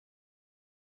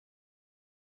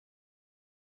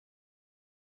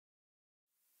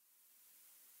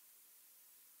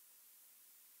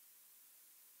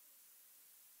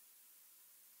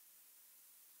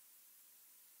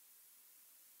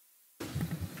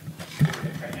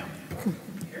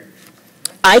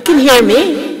I can hear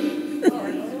me.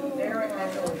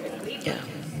 Yeah.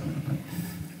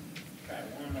 Try it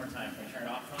one more time. Can I turn it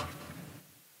off, Tom?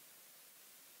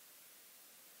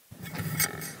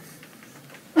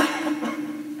 Oh,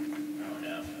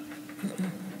 no.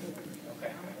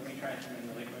 Okay, let me try turning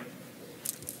the liquid.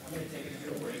 I'm going to take a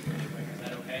short break really quick. Is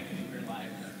that okay? Because we're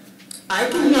live. I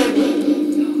can hear me.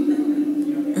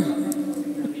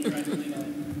 Let me try turning it on.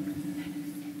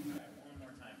 All right, one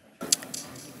more time. Can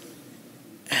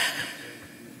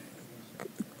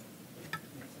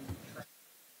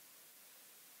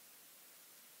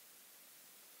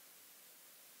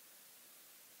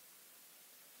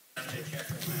I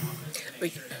turn it off?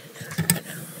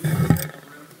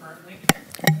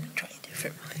 Try a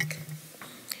different mic.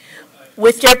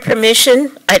 With your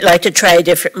permission, I'd like to try a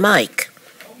different mic.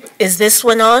 Is this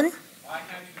one on? I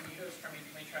have you mute us. Can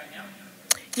we try it now?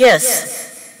 Yes.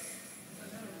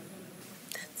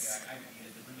 I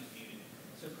muted. The room is muted.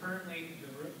 So currently,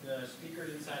 the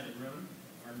speakers inside the room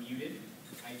are muted.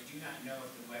 I do not know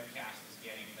if the webcast is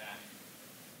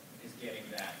getting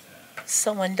that.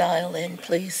 Someone dial in,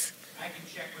 please. I can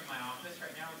check with my office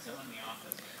right now with someone in the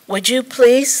office. Would you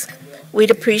please?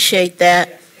 We'd appreciate that.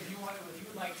 If you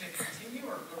would like to continue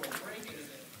or go a break, it is.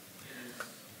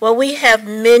 Well, we have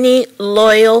many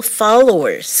loyal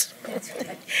followers,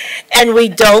 and we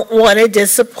don't want to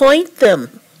disappoint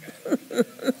them.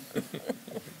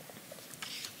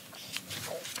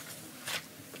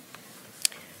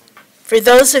 For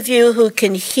those of you who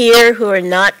can hear who are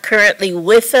not currently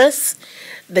with us,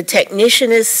 the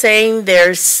technician is saying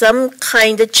there's some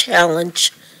kind of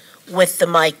challenge with the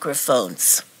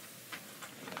microphones.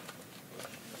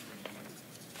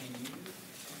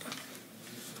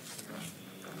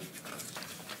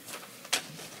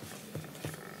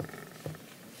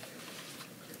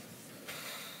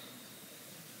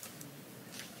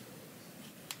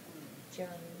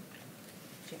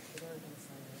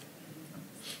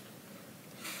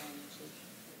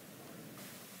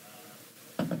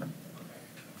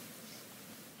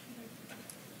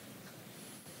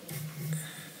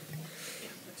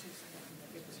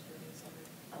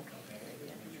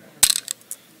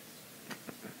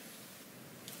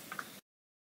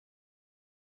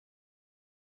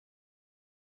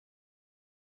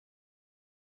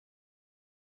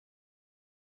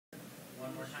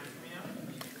 One more time for me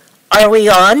now. Are we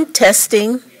on? Testing.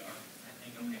 I think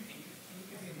okay. Can you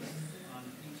give me a list on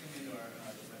tune into our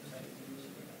website?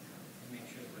 Make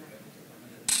sure that we're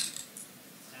good.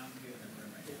 Sounds good in the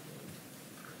room right now.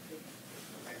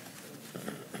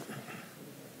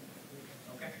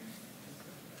 Okay.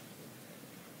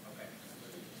 Okay.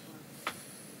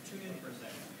 Tune in for a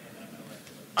second, and I'm going to let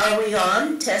Are we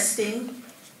on? Testing.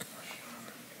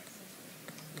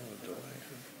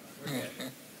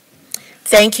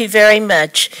 Thank you very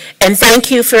much. And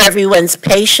thank you for everyone's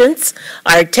patience.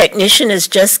 Our technician has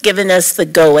just given us the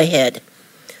go-ahead.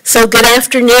 So good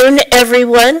afternoon,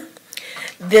 everyone.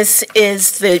 This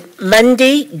is the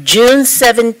Monday, June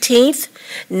 17th,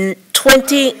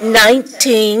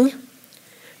 2019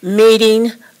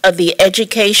 meeting of the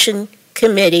Education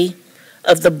Committee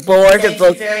of the Board of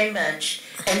Vocational. Thank you very much.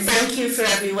 And thank you for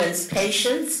everyone's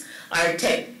patience. Our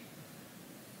tech.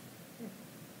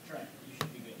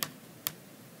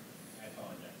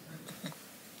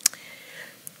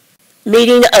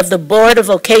 Meeting of the Board of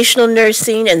Vocational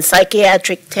Nursing and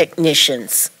Psychiatric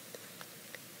Technicians.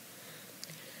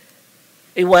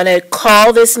 We want to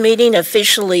call this meeting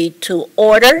officially to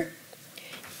order,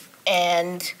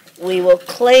 and we will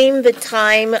claim the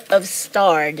time of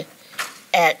start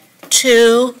at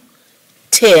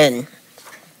 2:10.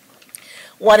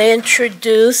 Want to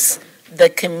introduce the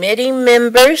committee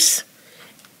members,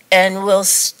 and we'll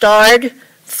start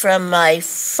from my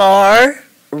far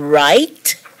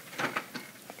right.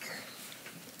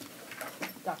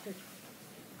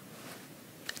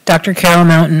 Dr. Carol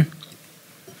Mountain.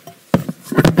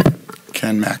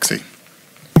 Ken Maxey.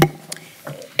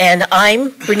 And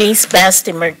I'm Bernice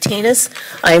Basti Martinez.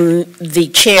 I'm the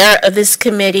chair of this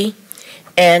committee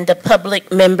and a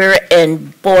public member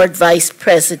and board vice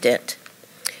president.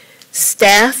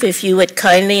 Staff, if you would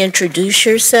kindly introduce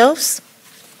yourselves.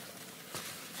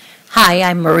 Hi,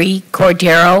 I'm Marie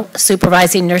Cordero,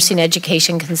 supervising nursing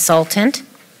education consultant.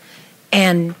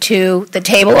 And to the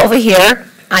table over here,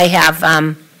 I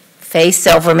have Faye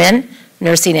Silverman,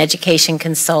 nursing education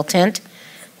consultant,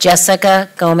 Jessica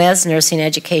Gomez, nursing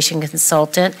education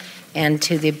consultant, and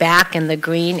to the back in the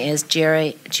green is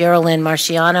Geraldine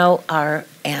Marciano, our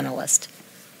analyst.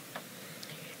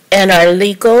 And our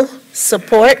legal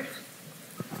support.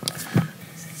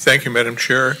 Thank you, Madam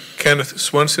Chair. Kenneth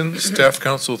Swenson, Staff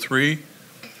Council 3.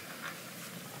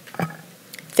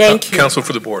 Thank you. Counsel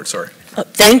for the board, sorry. Oh,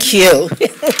 thank you.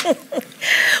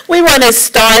 We want to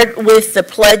start with the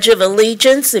Pledge of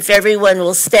Allegiance, if everyone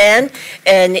will stand,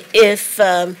 and if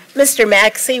Mr.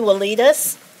 Maxey will lead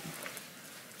us.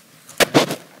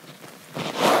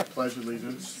 Pledge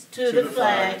allegiance To the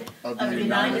flag of the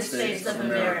United States of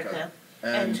America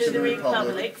and to the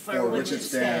republic for which it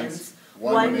stands,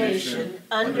 one nation,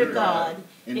 under God,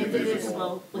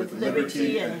 indivisible, with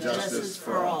liberty and justice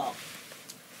for all.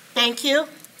 Thank you.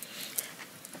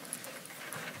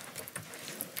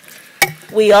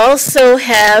 We also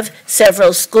have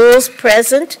several schools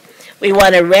present. We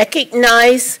want to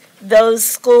recognize those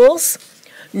schools.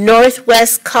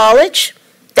 Northwest College,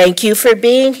 thank you for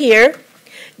being here.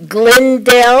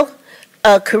 Glendale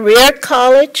Career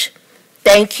College,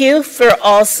 thank you for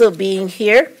also being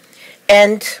here.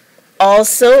 And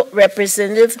also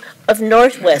representative of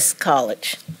Northwest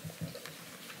College.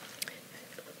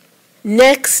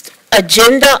 Next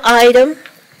agenda item,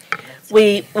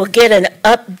 we will get an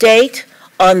update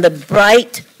on the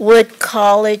Brightwood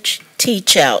College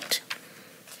teach-out.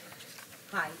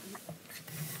 Hi.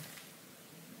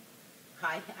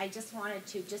 I just wanted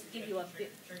to just give you a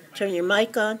bit. Turn your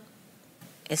mic on.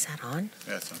 Is that on?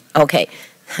 Yes. Okay,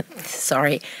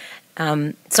 sorry.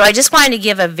 So I just wanted to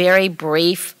give a very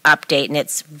brief update, and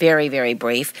it's very, very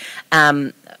brief,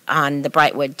 on the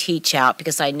Brightwood teach-out,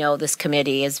 because I know this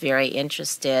committee is very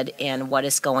interested in what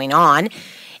is going on.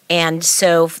 And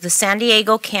so for the San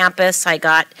Diego campus, I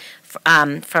got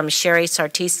from Sherry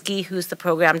Sartiski, who's the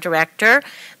program director.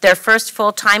 Their first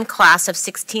full-time class of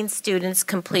 16 students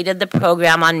completed the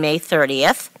program on May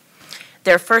 30th.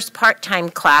 Their first part-time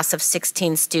class of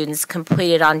 16 students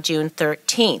completed on June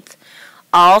 13th.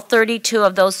 All 32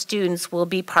 of those students will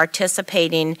be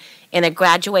participating in a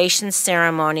graduation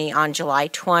ceremony on July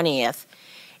 20th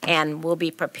and will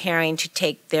be preparing to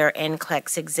take their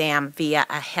NCLEX exam via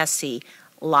a HESI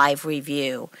live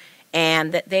review.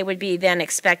 And that they would be then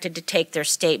expected to take their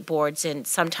state boards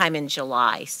sometime in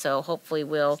July. So hopefully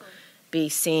we'll be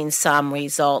seeing some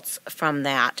results from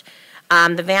that.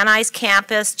 The Van Nuys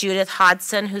campus, Judith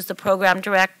Hodson, who's the program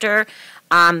director,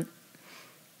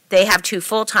 they have 2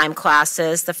 full-time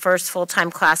classes. The first full-time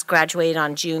class graduated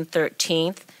on June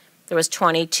 13th. There was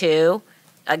 22.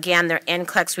 Again, their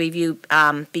NCLEX review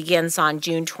begins on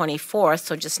June 24th,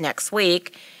 so just next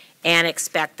week, and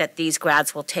expect that these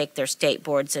grads will take their state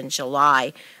boards in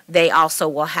July. They also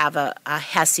will have a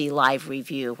HESI live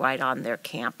review right on their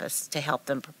campus to help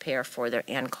them prepare for their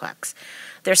NCLEX.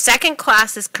 Their second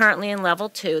class is currently in level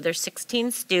 2. There's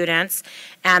 16 students,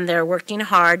 and they're working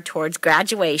hard towards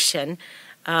graduation.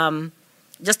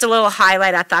 Just a little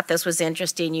highlight, I thought this was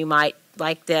interesting, you might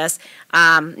like this.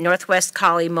 Northwest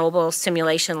College Mobile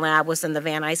Simulation Lab was in the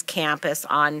Van Nuys campus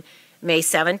on May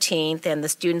 17th, and the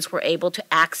students were able to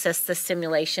access the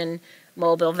simulation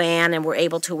mobile van and were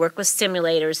able to work with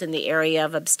simulators in the area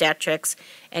of obstetrics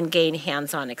and gain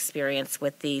hands-on experience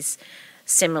with these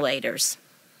simulators.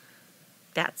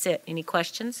 That's it. Any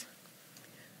questions?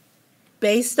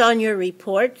 Based on your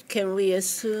report, can we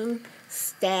assume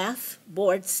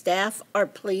board staff are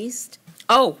pleased?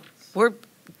 Oh, we're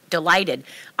delighted.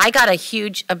 I got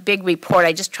a big report.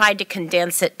 I just tried to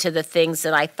condense it to the things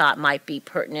that I thought might be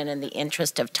pertinent in the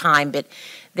interest of time, but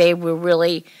they were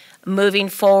really moving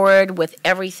forward with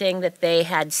everything that they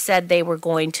had said they were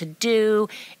going to do,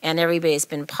 and everybody's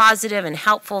been positive and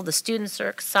helpful. The students are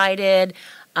excited.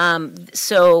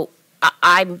 So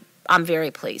I'm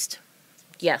very pleased.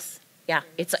 Yes, yeah,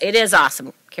 it is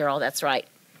awesome, Carol, that's right.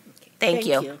 Thank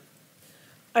you.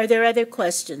 Are there other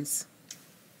questions?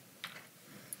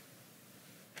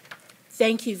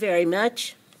 Thank you very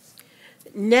much.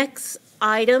 Next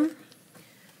item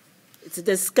is a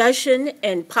discussion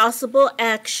and possible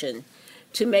action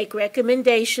to make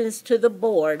recommendations to the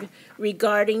board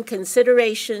regarding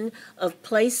consideration of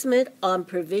placement on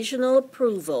provisional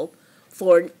approval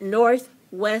for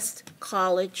Northwest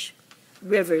College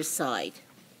Riverside.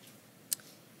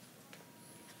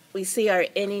 We see our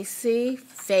NEC,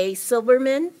 Faye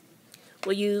Silberman.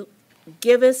 Will you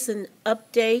give us an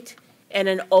update and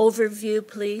an overview,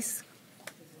 please?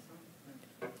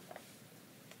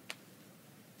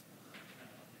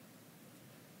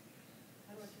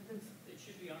 It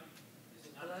should be on.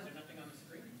 Is there nothing on the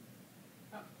screen?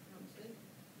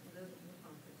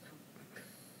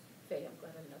 Faye, I'm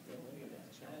glad I'm not the only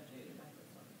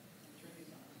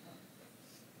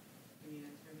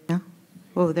one.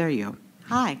 Oh, there you go.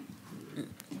 Hi.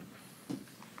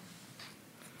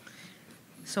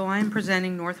 So I'm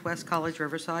presenting Northwest College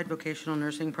Riverside Vocational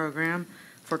Nursing Program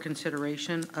for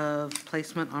consideration of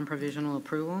placement on provisional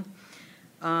approval.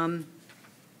 On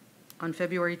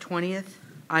February 20th,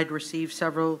 I'd received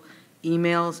several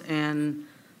emails and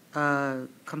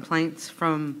complaints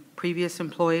from previous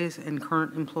employees and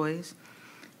current employees.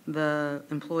 The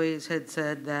employees had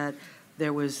said that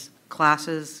there was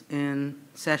classes in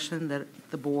session that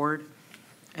the board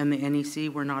and the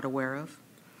NEC were not aware of.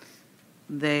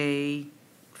 They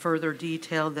further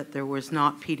detailed that there was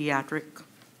not sufficient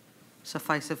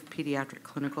pediatric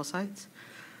clinical sites,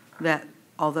 that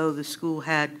although the school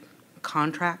had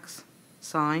contracts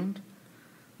signed,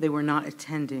 they were not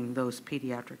attending those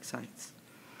pediatric sites.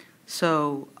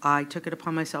 So I took it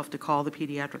upon myself to call the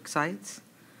pediatric sites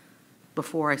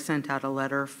before I sent out a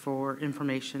letter for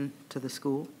information to the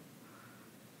school.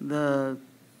 I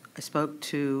spoke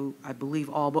to, I believe,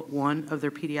 all but one of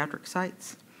their pediatric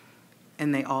sites,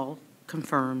 and they all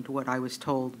confirmed what I was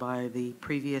told by the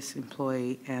previous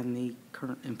employee and the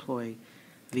current employee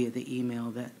via the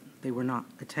email, that they were not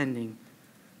attending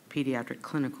pediatric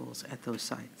clinicals at those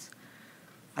sites.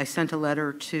 I sent a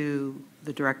letter to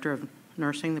the director of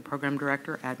nursing, the program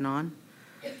director, Adnan,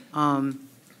 and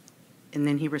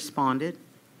then he responded.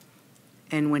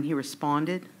 And when he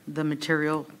responded, the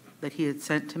material that he had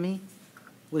sent to me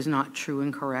was not true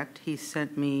and correct. He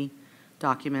sent me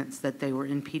documents that they were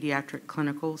in pediatric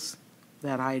clinicals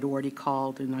that I had already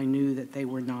called, and I knew that they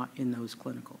were not in those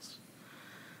clinicals.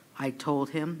 I told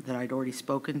him that I'd already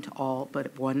spoken to all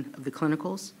but one of the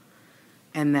clinicals,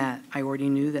 and that I already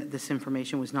knew that this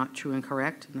information was not true and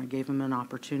correct, and I gave him an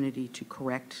opportunity to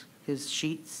correct his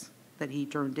sheets that he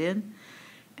turned in.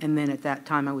 And then at that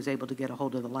time, I was able to get a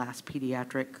hold of the last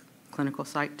pediatric clinical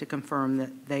site to confirm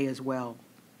that they as well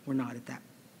were not at that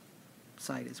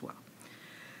site as well.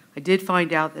 I did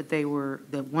find out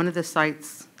that one of the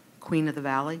sites, Queen of the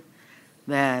Valley,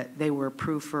 that they were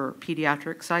approved for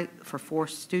pediatric site for 4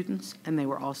 students, and they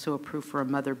were also approved for a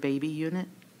mother-baby unit,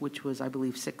 which was, I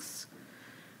believe, 6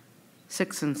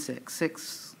 and 6.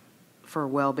 6 for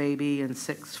well baby and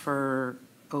 6 for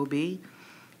OB.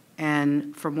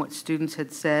 And from what students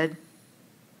had said,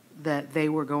 that they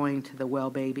were going to the well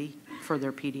baby for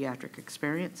their pediatric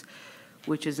experience,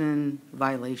 which is in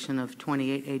violation of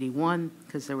 2881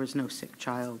 because there was no sick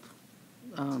child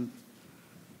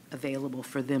available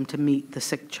for them to meet the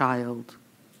sick child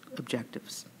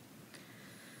objectives.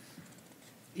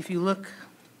 If you look,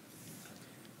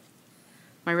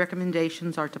 my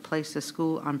recommendations are to place the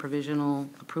school on provisional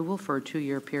approval for a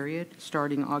 2-year period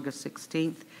starting August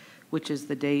 16th, which is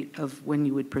the date of when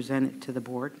you would present it to the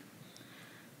board.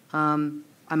 I'm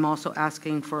also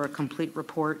asking for a complete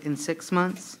report in 6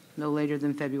 months, no later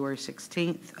than February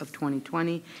 16th of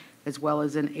 2020, as well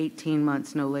as in 18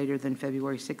 months, no later than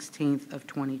February 16th of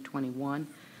 2021.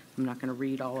 I'm not going to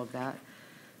read all of that.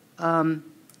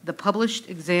 The published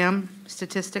exam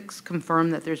statistics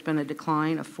confirm that there's been a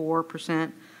decline of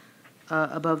 4%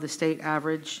 above the state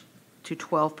average to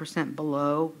 12%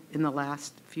 below in the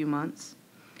last few months.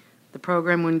 The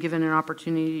program, when given an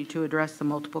opportunity to address the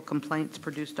multiple complaints,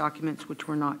 produced documents which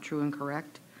were not true and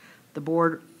correct. The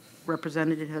board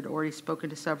representative had already spoken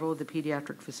to several of the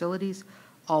pediatric facilities.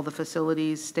 All the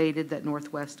facilities stated that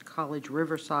Northwest College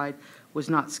Riverside was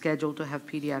not scheduled to have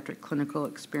pediatric clinical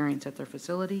experience at their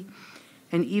facility.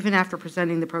 And even after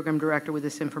presenting the program director with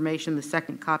this information, the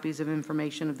second copies of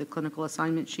information of the clinical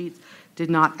assignment sheets did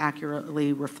not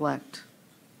accurately reflect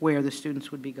where the students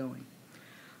would be going.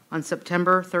 On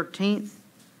September 13th,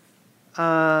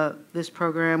 this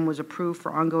program was approved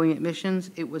for ongoing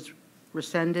admissions. It was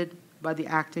rescinded by the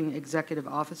acting executive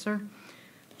officer.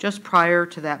 Just prior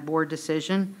to that board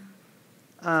decision,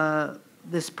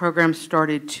 this program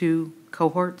started 2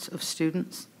 cohorts of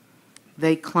students.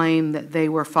 They claimed that they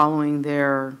were following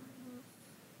their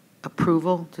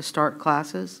approval to start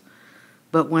classes,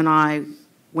 but when I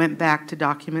went back to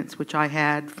documents which I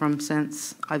had from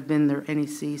since I've been their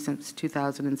NEC since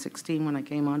 2016 when I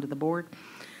came onto the board,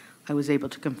 I was able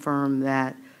to confirm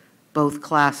that both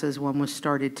classes, one was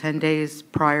started 10 days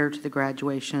prior to the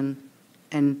graduation,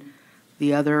 and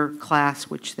the other class,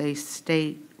 which they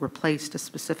state replaced a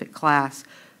specific class,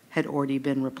 had already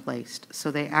been replaced.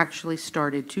 So they actually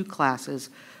started 2 classes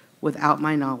without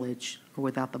my knowledge, or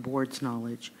without the board's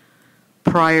knowledge,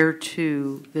 prior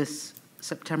to this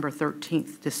September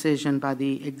 13th decision by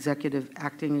the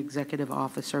acting executive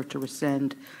officer to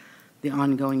rescind the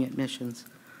ongoing admissions.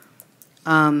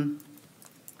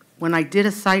 When I did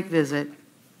a site visit,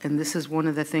 and this is one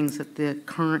of the things that the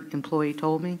current employee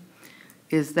told me,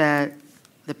 is that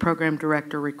the program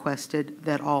director requested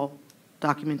that all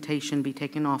documentation be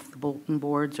taken off the bulletin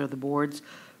boards or the boards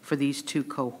for these 2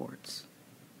 cohorts.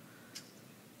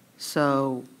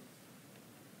 So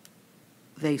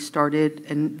they started,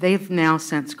 and they've now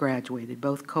since graduated.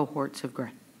 Both cohorts have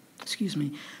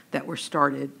that were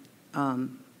started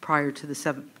prior to the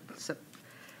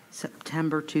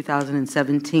September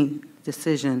 2017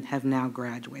 decision have now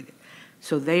graduated.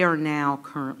 So they are now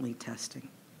currently testing.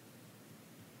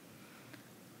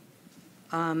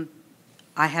 I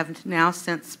have now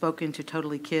since spoken to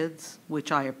Totally Kids,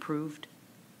 which I approved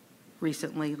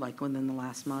recently, like within the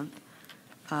last month,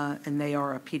 and they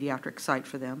are a pediatric site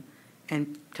for them.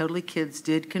 And Totally Kids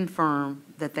did confirm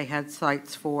that they had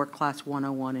sites for Class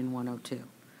 101 and 102.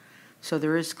 So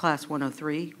there is Class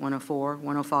 103, 104,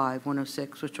 105,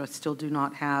 106, which I still do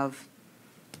not have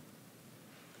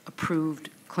approved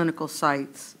clinical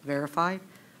sites verified.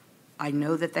 I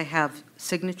know that they have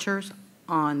signatures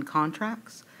on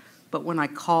contracts, but when I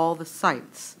call the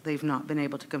sites, they've not been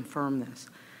able to confirm this.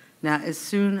 Now, as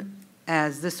soon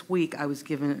as this week, I was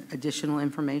given additional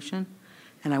information,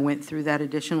 and I went through that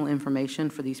additional information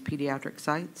for these pediatric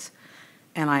sites,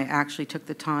 and I actually took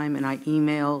the time and I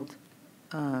emailed,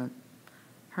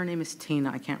 her name is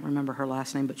Tina, I can't remember her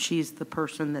last name, but she's the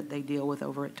person that they deal with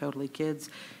over at Totally Kids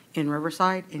in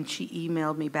Riverside, and she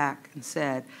emailed me back and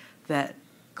said that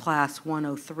Class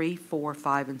 103, 4,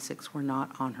 5, and 6 were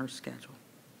not on her schedule.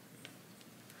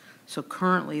 So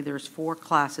currently, there's 4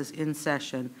 classes in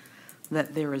session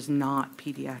that there is not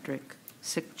pediatric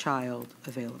sick child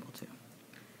available to.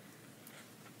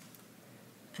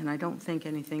 And I don't think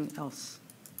anything else,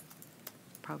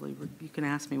 probably, you can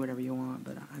ask me whatever you want,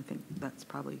 but I think that's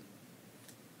probably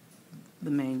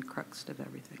the main crux of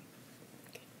everything.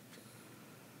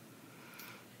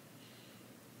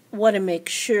 Want to make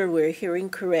sure we're hearing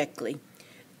correctly.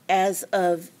 As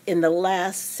of in the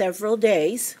last several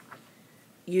days,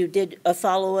 you did a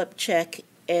follow-up check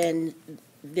and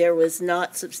there was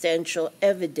not substantial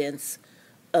evidence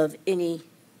of any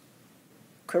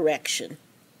correction.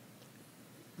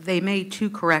 They made 2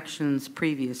 corrections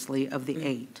previously of the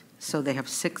 8, so they have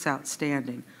 6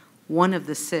 outstanding. One of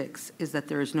the 6 is that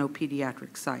there is no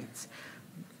pediatric sites.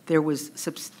 There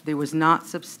was not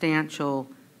substantial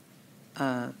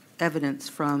evidence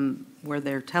from where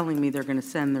they're telling me they're going to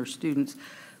send their students.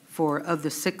 For of the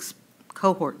 6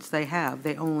 cohorts they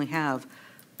only have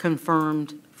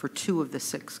confirmed for 2 of the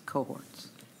 6 cohorts.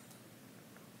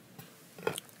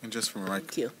 And just for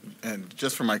Thank you.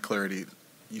 my clarity,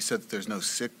 you said that there's no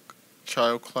sick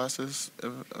child classes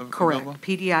Correct. available?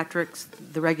 Pediatrics,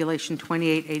 the regulation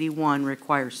 2881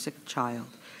 requires sick child.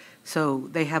 So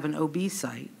they have an OB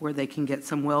site where they can get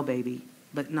some well baby,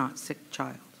 but not sick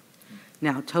child.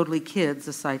 Now, Totally Kids,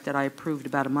 the site that I approved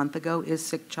about a month ago, is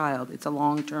sick child. It's a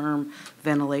long-term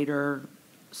ventilator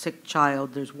sick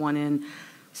child. There's one in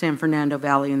San Fernando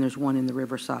Valley and there's one in the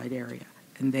Riverside area.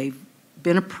 And they've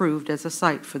been approved as a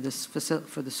site for this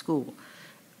for the school.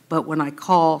 But when I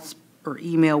call or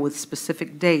email with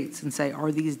specific dates and say,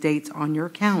 are these dates on your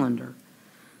calendar?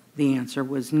 The answer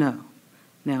was no.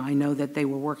 Now, I know that they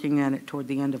were working at it toward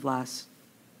the end of last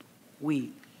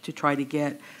week to try to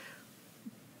get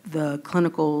the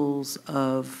clinicals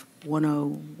of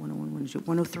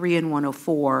 103 and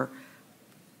 104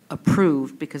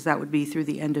 approved, because that would be through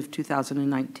the end of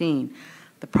 2019.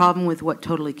 The problem with what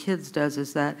Totally Kids does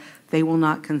is that they will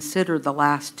not consider the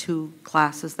last 2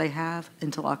 classes they have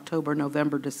until October,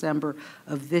 November, December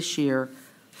of this year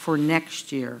for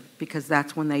next year, because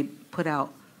that's when they put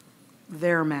out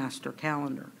their master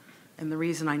calendar. And the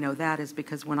reason I know that is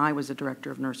because when I was a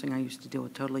director of nursing, I used to deal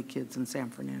with Totally Kids in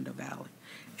San Fernando Valley.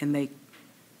 And they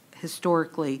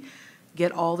historically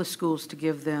get all the schools to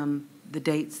give them the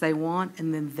dates they want,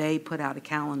 and then they put out a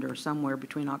calendar somewhere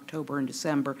between October and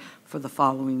December for the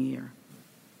following year.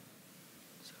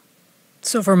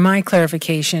 So for my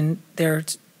clarification,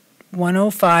 there's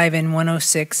 105 and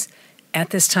 106 at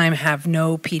this time have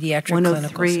no pediatric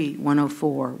 103, clinicals.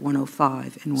 104,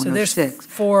 105, and 106. So there's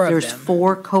 4 of them. There's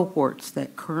 4 cohorts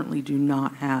that currently do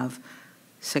not have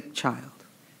sick child.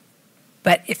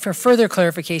 But if for further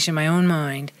clarification in my own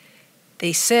mind,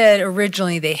 they said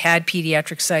originally they had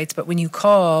pediatric sites, but when you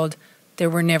called, there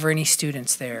were never any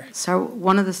students there. So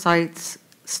one of the sites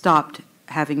stopped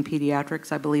having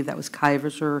pediatrics. I believe that was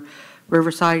Kaiser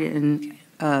Riverside, and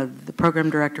the program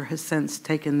director has since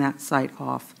taken that site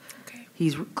off. Okay.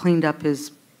 He's cleaned up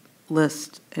his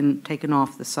list and taken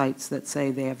off the sites that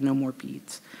say they have no more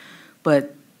peds.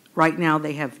 But right now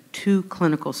they have 2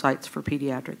 clinical sites for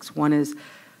pediatrics. One is,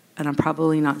 and I'm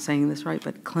probably not saying this right,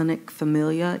 but Clinic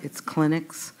Familia, it's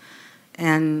clinics.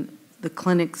 And the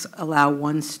clinics allow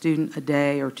 1 student a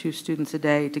day or 2 students a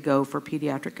day to go for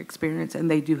pediatric experience, and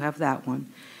they do have that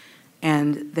one.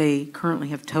 And they currently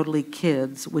have Totally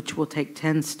Kids, which will take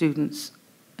 10 students,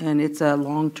 and it's a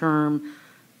long-term,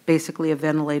 basically a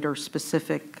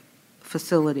ventilator-specific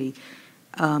facility.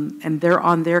 And they're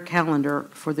on their calendar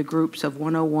for the groups of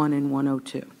 101 and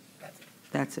 102.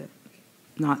 That's it,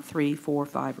 not 3, 4,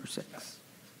 5, or 6.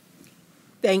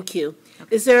 Thank you.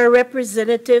 Is there a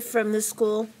representative from the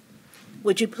school?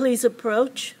 Would you please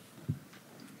approach?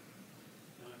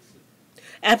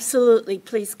 Absolutely.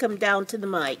 Please come down to the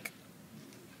mic.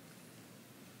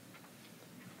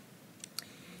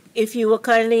 If you will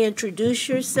kindly introduce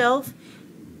yourself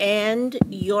and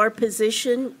your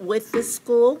position with the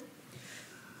school.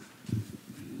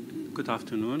 Good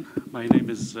afternoon. My name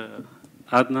is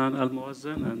Adnan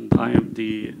Al-Muazzin, and I am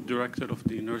the director of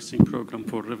the nursing program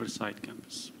for Riverside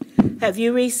campus. Have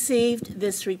you received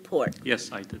this report?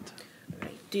 Yes, I did.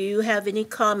 Do you have any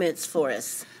comments for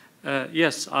us?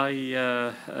 Yes,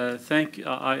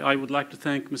 I would like to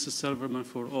thank Mrs. Silverman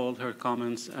for all her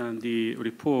comments and the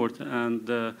report. And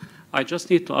I just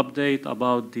need to update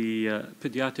about the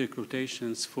pediatric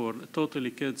rotations for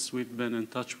Totally Kids. We've been in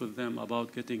touch with them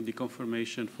about getting the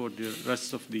confirmation for the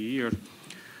rest of the year.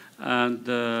 And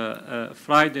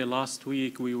Friday last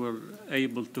week, we were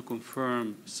able to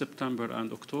confirm September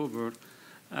and October.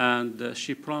 And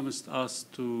she promised us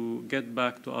to get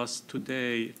back to us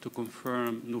today to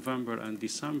confirm November and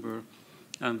December.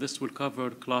 And this will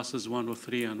cover classes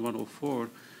 103 and 104.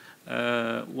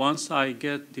 Once I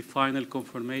get the final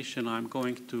confirmation, I'm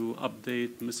going to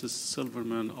update Mrs.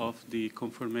 Silverman of the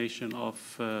confirmation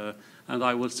of, and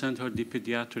I will send her the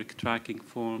pediatric tracking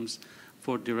forms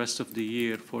for the rest of the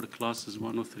year for classes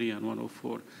 103 and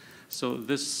 104. So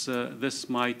this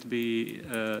might be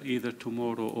either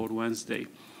tomorrow or Wednesday.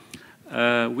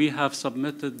 We have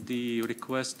submitted the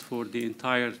request for the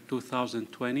entire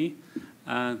 2020.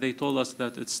 They told us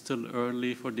that it's still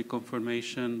early for the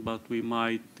confirmation, but we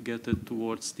might get it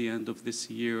towards the end of this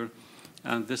year.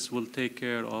 And this will take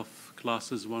care of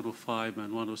classes 105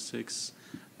 and 106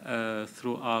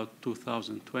 throughout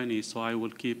 2020. So I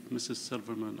will keep Mrs.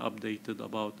 Silverman updated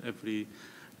about every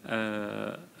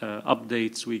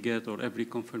updates we get or every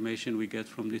confirmation we get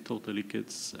from the Totally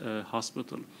Kids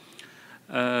Hospital.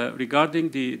 Regarding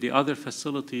the other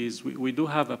facilities, we do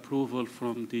have approval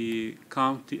from the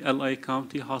LA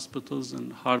County hospitals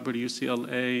and Harbor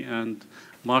UCLA and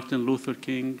Martin Luther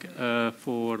King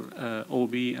for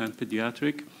OB and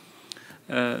pediatric.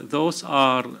 Those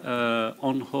are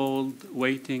on hold,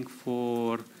 waiting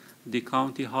for the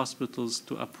county hospitals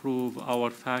to approve our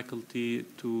faculty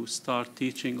to start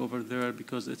teaching over there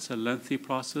because it's a lengthy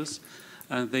process.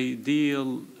 And they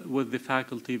deal with the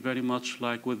faculty very much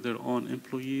like with their own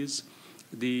employees.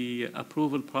 The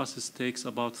approval process takes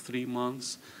about 3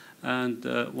 months. And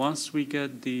once we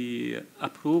get the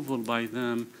approval by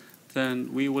them,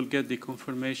 then we will get the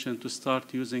confirmation to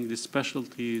start using the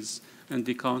specialties in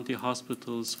the county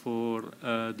hospitals for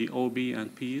the OB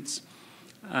and PEDS.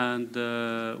 And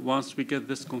once we get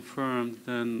this confirmed,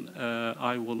 then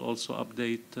I will also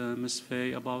update Ms.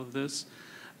 Fay about this.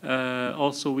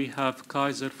 Also, we have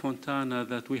Kaiser Fontana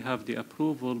that we have the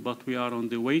approval, but we are on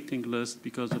the waiting list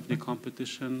because of the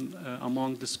competition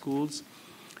among the schools.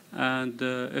 And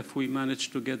if we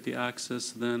manage to get the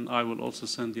access, then I will also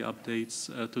send the updates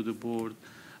to the board,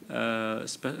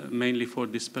 mainly for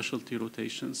the specialty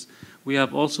rotations. We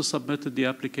have also submitted the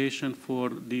application for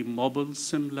the mobile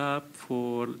sim lab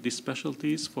for the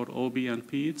specialties for OB and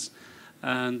PEDS.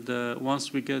 And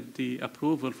once we get the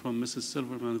approval from Mrs.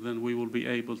 Silverman, then we will be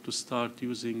able to start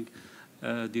using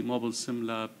the mobile sim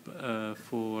lab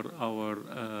for our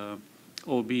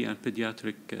OB and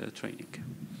pediatric training.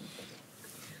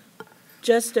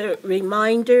 Just a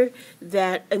reminder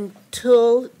that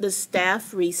until the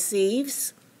staff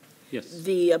receives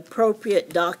the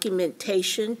appropriate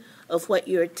documentation of what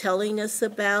you're telling us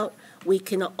about, we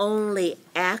can only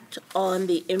act on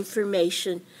the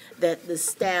information that the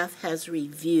staff has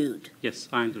reviewed. Yes,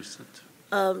 I understand.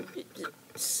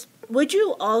 Would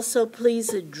you also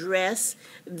please address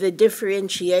the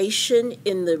differentiation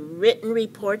in the written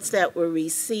reports that were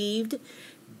received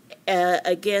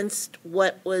against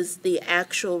what was the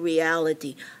actual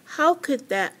reality? How could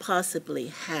that possibly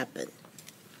happen?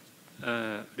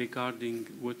 Regarding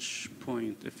which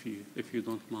point, if you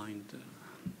don't mind?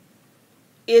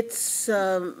 It's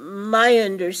my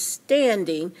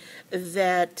understanding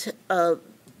that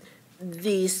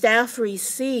the staff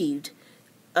received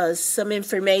some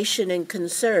information and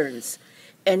concerns,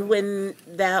 and when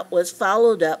that was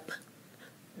followed up,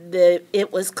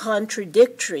 it was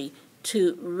contradictory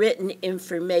to written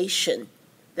information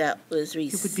that was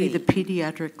received. It would be the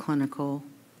pediatric clinical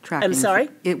tracking. I'm sorry?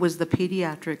 It was the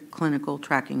pediatric clinical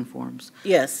tracking forms.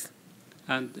 Yes.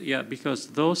 And yeah, because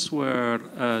those were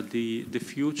the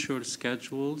future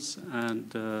schedules,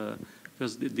 and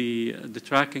because the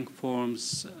tracking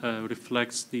forms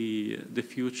reflects the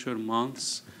future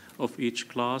months of each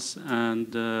class,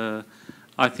 and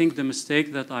I think the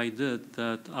mistake that I did,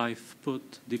 that I've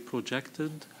put the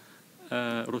projected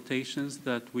rotations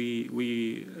that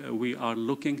we are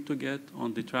looking to get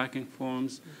on the tracking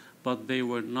forms, but they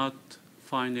were not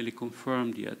finally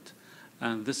confirmed yet.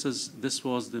 And this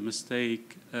was the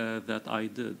mistake that I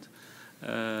did.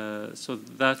 So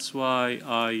that's why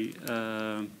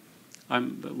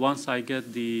once I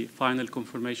get the final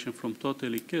confirmation from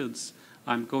Totally Kids,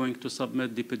 I'm going to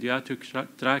submit the pediatric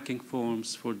tracking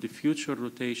forms for the future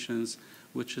rotations,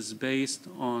 which is based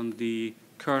on the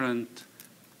current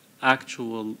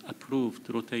actual approved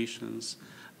rotations.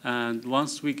 And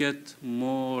once we get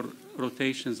more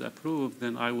rotations approved,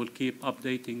 then I will keep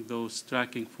updating those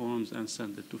tracking forms and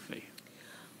send it to Faye.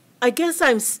 I guess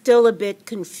I'm still a bit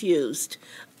confused.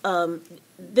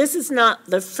 This is not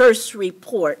the first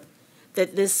report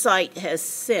that this site has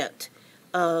sent.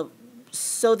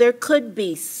 So there could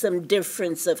be some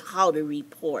difference of how to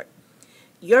report.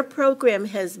 Your program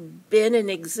has been in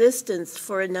existence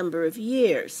for a number of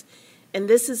years, and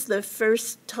this is the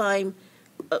first time,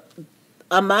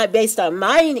 based on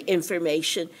my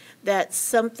information, that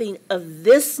something of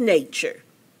this nature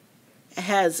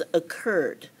has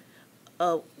occurred.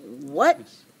 How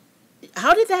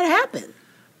did that happen?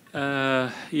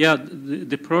 Yeah,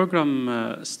 the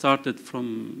program started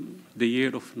from the year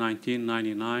of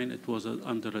 1999. It was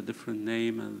under a different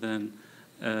name, and then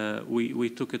we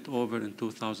took it over in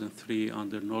 2003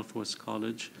 under Northwest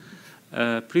College.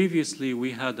 Previously,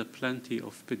 we had plenty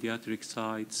of pediatric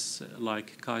sites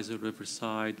like Kaiser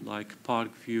Riverside, like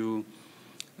Parkview.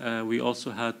 We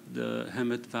also had the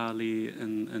Hemet Valley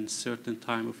in certain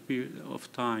time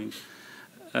of time.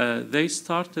 They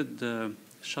started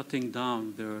shutting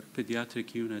down their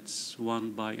pediatric units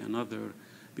one by another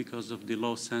because of the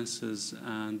low census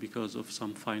and because of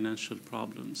some financial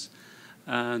problems.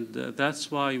 And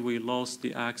that's why we lost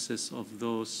the access of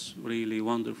those really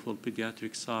wonderful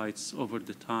pediatric sites over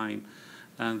the time.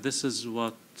 And this is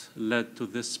what led to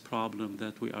this problem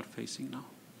that we are facing now.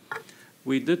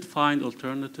 We did find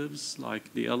alternatives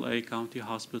like the LA County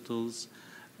hospitals,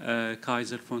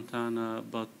 Kaiser Fontana,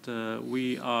 but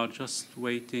we are just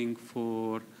waiting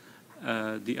for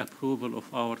the approval of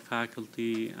our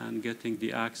faculty and getting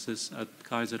the access at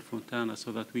Kaiser Fontana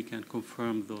so that we can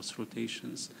confirm those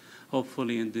rotations.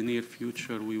 Hopefully in the near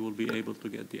future we will be able to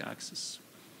get the access.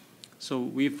 So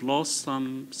we've lost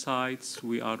some sites.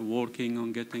 We are working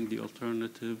on getting the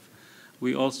alternative.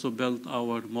 We also built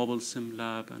our mobile sim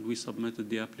lab and we submitted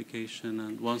the application,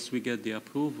 and once we get the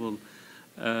approval,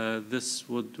 this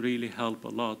would really help a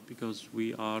lot because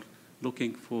we are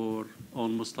looking for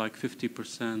almost like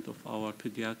 50% of our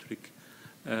pediatric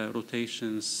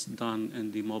rotations done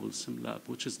in the mobile sim lab,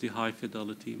 which is the high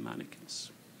fidelity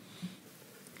mannequins.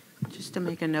 Just to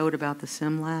make a note about the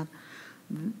sim lab,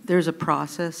 there's a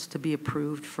process to be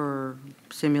approved for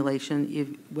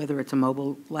simulation, whether it's a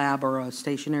mobile lab or a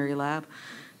stationary lab,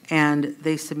 and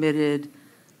they submitted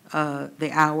the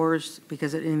hours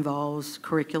because it involves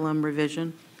curriculum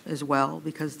revision as well,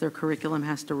 because their curriculum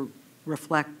has to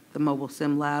reflect the mobile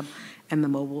sim lab and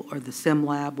the sim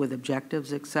lab with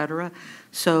objectives, et cetera.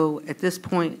 So at this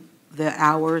point, the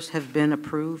hours have been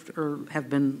approved or have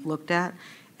been looked at,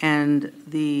 and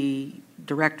the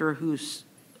director who's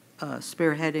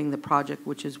spearheading the project,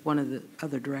 which is one of the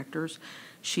other directors,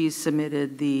 she's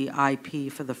submitted the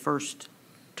IP for the first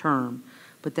term,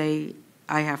 but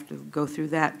I have to go through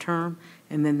that term,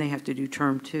 and then they have to do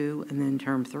term 2, and then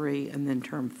term 3, and then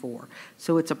term 4.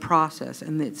 So it's a process,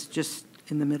 and it's just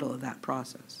in the middle of that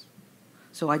process.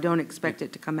 So I don't expect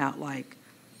it to come out like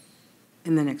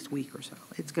in the next week or so.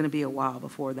 It's going to be a while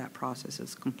before that process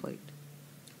is complete.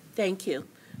 Thank you.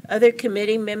 Other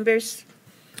committee members?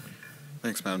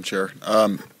 Thanks, Madam Chair.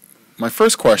 My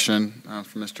first question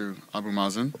for Mr. Abu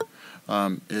Mazen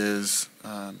is,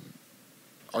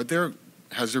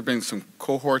 has there been some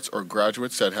cohorts or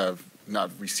graduates that have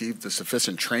not received the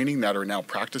sufficient training that are now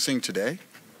practicing today?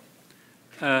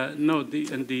 No,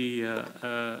 in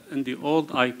the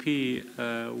old IP,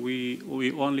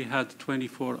 we only had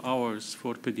 24 hours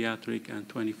for pediatric and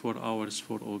 24 hours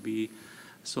for OB.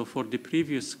 So for the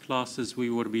previous classes,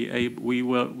 we were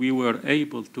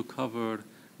able to cover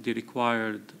the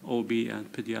required OB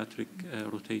and pediatric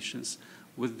rotations.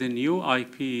 With the new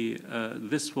IP,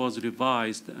 this was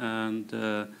revised, and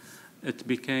it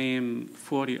became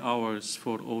 40 hours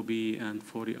for OB and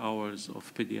 40 hours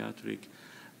of pediatric,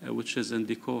 which is in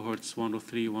the cohorts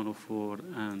 103, 104,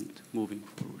 and moving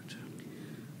forward.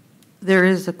 There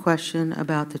is a question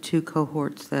about the 2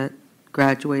 cohorts that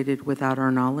graduated without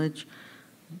our knowledge.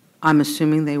 I'm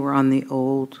assuming they were on the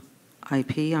old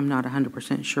IP. I'm not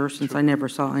 100% sure since I never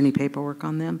saw any paperwork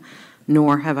on them,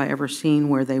 nor have I ever seen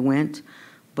where they went.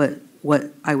 But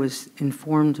what I was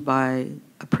informed by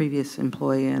a previous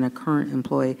employee and a current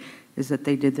employee is that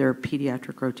they did their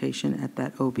pediatric rotation at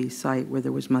that OB site where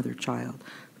there was mother-child.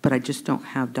 But I just don't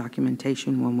have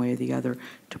documentation one way or the other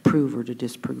to prove or to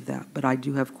disprove that. But I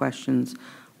do have questions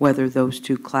whether those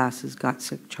two classes got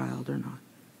sick child or not.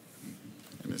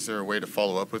 And is there a way to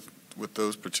follow up with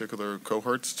those particular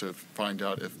cohorts to find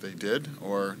out if they did,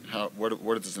 or how?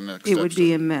 What is the next step? It would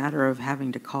be a matter of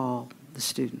having to call the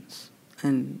students.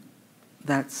 And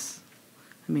that's,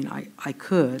 I mean, I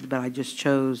could, but I just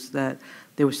chose that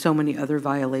there were so many other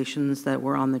violations that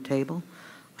were on the table.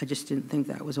 I just didn't think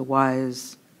that was a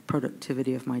wise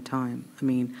productivity of my time. I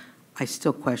mean, I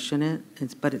still question it,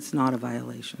 but it's not a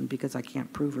violation because I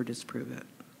can't prove or disprove it.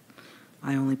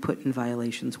 I only put in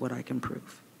violations what I can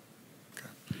prove.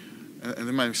 Okay. And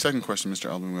then my second question,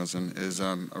 Mr. Alban-Wilson, is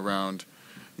around,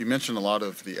 you mentioned a lot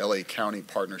of the LA County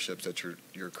partnerships that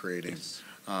you're creating. Yes.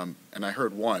 And I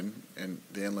heard one in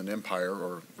the Inland Empire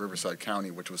or Riverside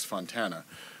County, which was Fontana.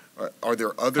 Are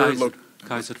there other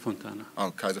Kaiser Fontana.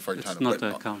 Oh, Kaiser Fontana. It's not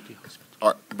a county hospital.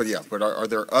 But are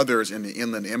there others in the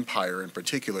Inland Empire in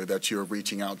particular that you're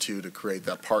reaching out to create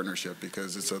that partnership?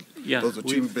 Because those are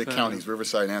two big counties,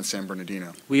 Riverside and San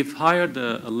Bernardino. We've hired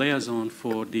a liaison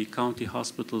for the county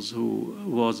hospitals who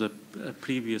was a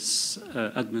previous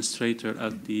administrator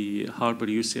at the Harbor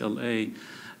UCLA,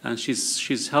 and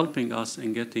she's helping us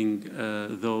in getting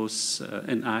those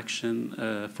in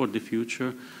action for the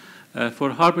future. For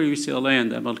Harbor UCLA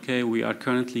and MLK, we are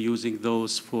currently using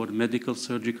those for medical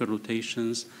surgical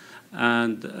rotations,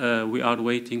 and we are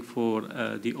waiting for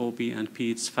the OB and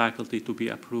PEDS faculty to be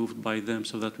approved by them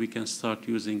so that we can start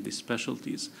using the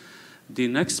specialties. The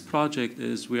next project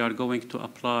is we are going to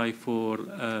apply for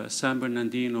San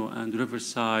Bernardino and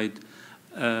Riverside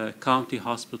county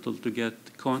hospital to get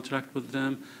contract with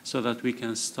them so that we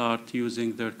can start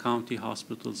using their county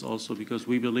hospitals also, because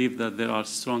we believe that there are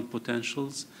strong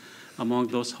potentials among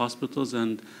those hospitals,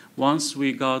 and once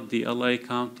we got the LA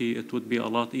County, it would be a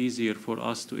lot easier for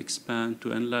us to expand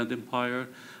to Inland Empire,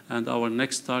 and our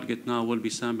next target now will be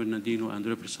San Bernardino and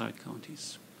Riverside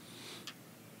counties.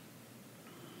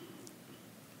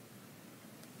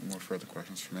 More further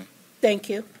questions for me? Thank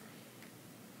you.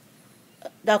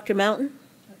 Dr. Mountain?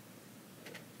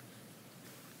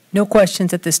 No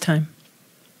questions at this time.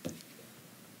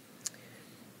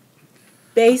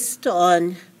 Based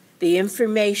on the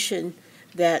information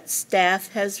that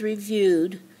staff has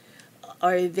reviewed,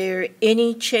 are there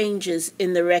any changes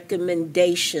in the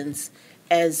recommendations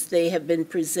as they have been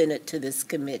presented to this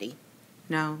committee?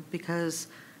 No, because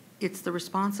it's the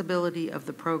responsibility of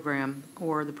the program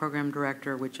or the program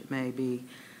director, which it may be,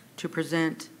 to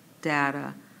present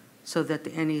data so that the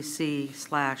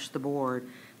NEC/the board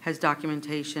has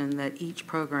documentation that each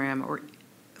program or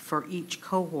for each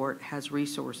cohort has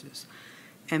resources.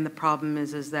 And the problem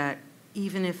is that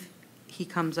even if he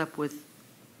comes up with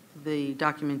the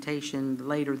documentation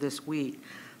later this week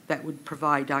that would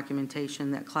provide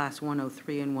documentation that class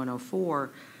 103 and 104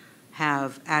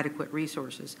 have adequate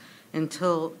resources,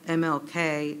 until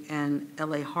MLK and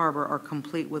LA Harbor are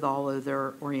complete with all of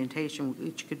their orientation,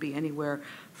 which could be anywhere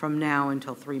from now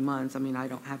until 3 months. I mean, I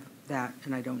don't have that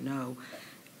and I don't know.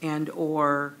 And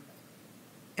or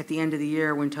at the end of the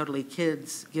year when Totally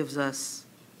Kids gives us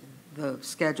the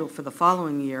schedule for the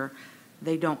following year,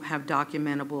 they don't have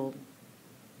documentable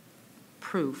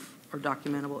proof or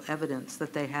documentable evidence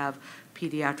that they have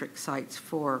pediatric sites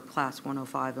for class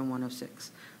 105 and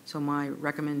 106. So my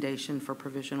recommendation for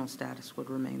provisional status would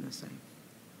remain the same.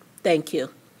 Thank you.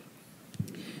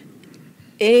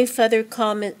 Any further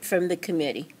comment from the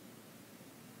committee?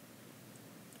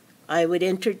 I would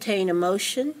entertain a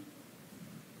motion.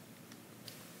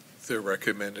 The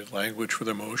recommended language for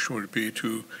the motion would be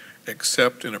to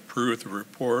accept and approve the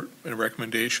report and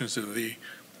recommendations of the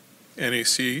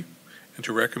NAC and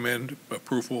to recommend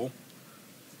approval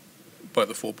by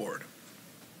the full board.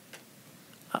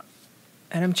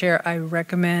 Madam Chair, I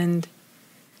recommend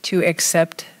to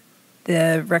accept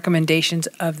the recommendations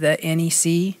of the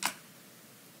NEC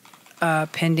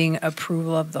pending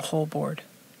approval of the whole board.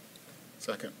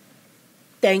 Second.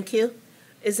 Thank you.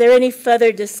 Is there any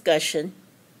further discussion?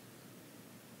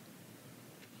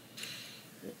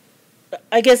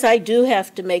 I guess I do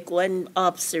have to make one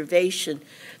observation.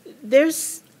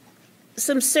 There's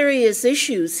some serious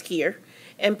issues here,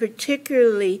 and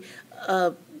particularly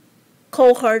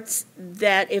cohorts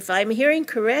that, if I'm hearing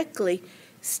correctly,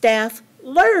 staff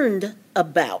learned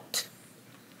about.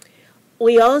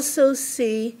 We also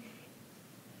see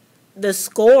the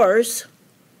scores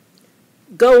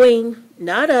going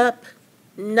not up,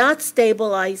 not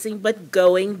stabilizing, but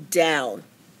going down.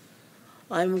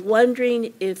 I'm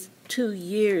wondering if 2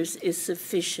 years is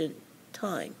sufficient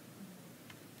time.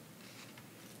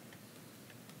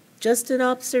 Just an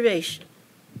observation.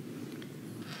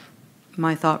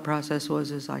 My thought process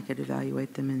was is I could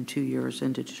evaluate them in 2 years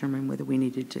and to determine whether we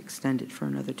needed to extend it for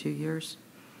another 2 years.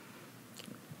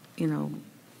 You know,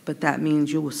 but that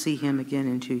means you will see him again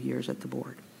in 2 years at the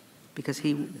board, because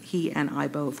he and I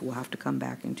both will have to come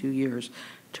back in 2 years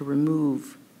to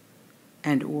remove,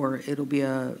 and or it'll be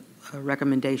a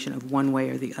recommendation of one way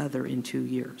or the other in 2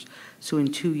 years. So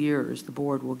in 2 years, the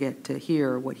board will get to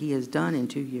hear what he has done in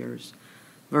 2 years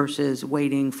versus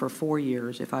waiting for 4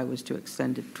 years if I was to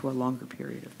extend it to a longer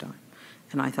period of time.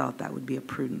 And I thought that would be a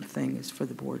prudent thing, is for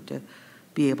the board to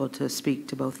be able to speak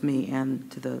to both me and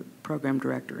to the program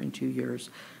director in 2 years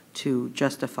to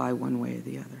justify one way or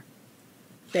the other.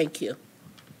 Thank you.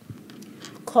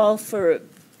 Call for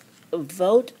a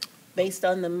vote based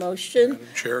on the motion. Madam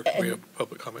Chair, can we have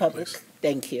public comment, please?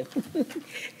 Thank you.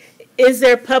 Is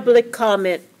there public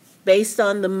comment based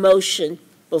on the motion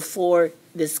before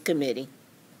this committee?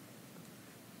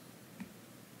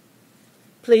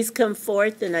 Please come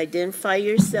forth and identify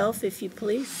yourself, if you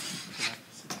please.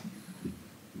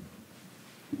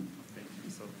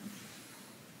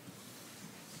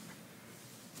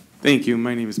 Thank you.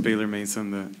 My name is Baylor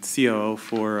Mason. I'm the COO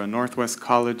for Northwest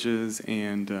Colleges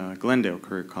and Glendale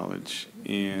Career College.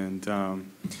 And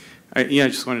I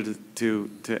just wanted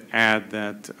to add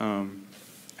that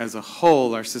as a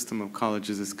whole, our system of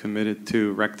colleges is committed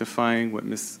to rectifying what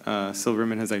Ms.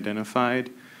 Silverman has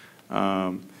identified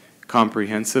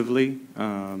comprehensively.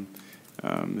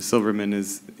 Ms. Silverman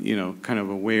is, kind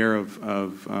of aware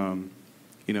of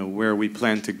where we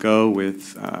plan to go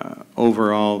with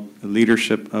overall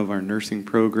leadership of our nursing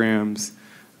programs,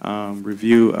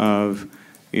 review of,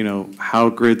 how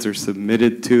grids are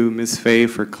submitted to Ms. Fay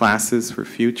for classes for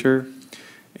future.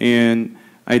 And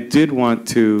I did want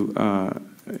to,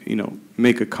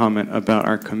 make a comment about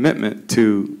our commitment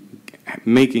to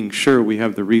making sure we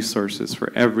have the resources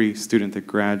for every student that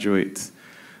graduates.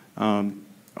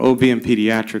 OB and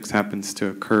pediatrics happens to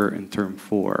occur in term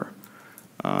 4.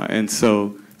 And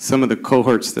so some of the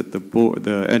cohorts that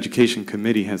the Education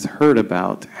Committee has heard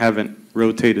about haven't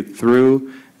rotated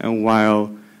through, and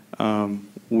while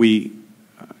we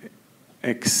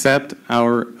accept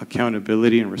our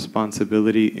accountability and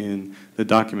responsibility in the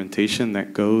documentation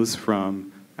that goes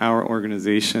from our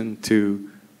organization to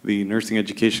the nursing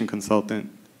education consultant,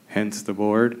 hence the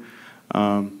board,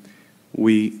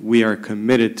 we are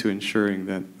committed to ensuring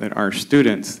that our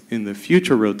students in the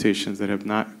future rotations that have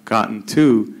not gotten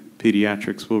to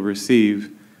pediatrics will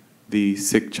receive the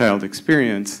sick child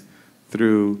experience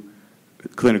through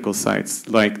clinical sites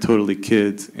like Totally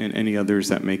Kids and any others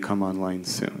that may come online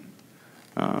soon.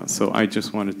 So I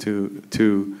just wanted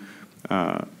to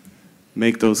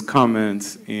make those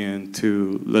comments and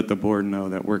to let the board know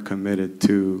that we're committed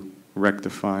to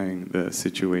rectifying the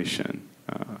situation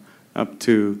up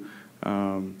to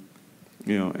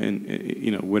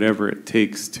whatever it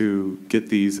takes to get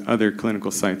these other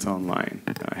clinical sites online.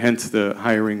 Hence the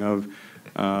hiring of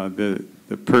the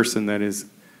person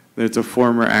that's a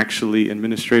former actually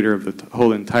administrator of the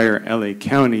whole entire LA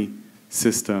County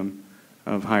system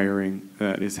of hiring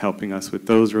that is helping us with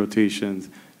those rotations,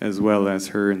 as well as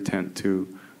her intent to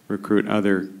recruit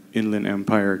other Inland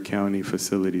Empire County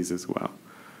facilities as well.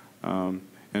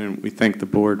 And we thank the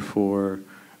board for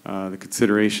the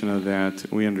consideration of that.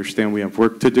 We understand we have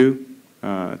work to do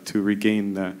to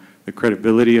regain the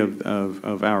credibility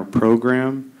of our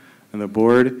program and the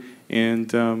board.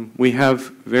 And we have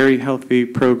very healthy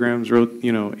programs,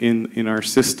 in our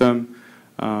system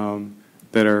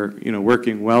that are,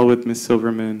 working well with Ms.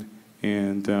 Silverman.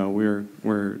 And we're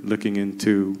looking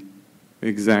into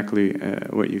exactly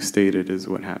what you stated is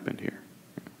what happened here.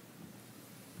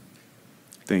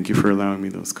 Thank you for allowing me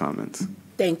those comments.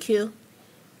 Thank you.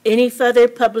 Any further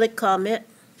public comment?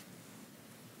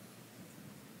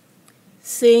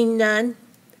 Seeing none,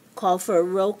 call for a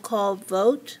roll call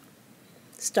vote,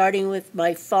 starting with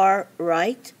my far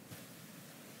right.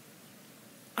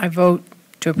 I vote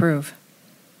to approve.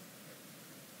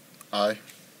 Aye.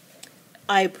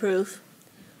 I approve.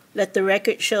 Let the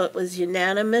record show it was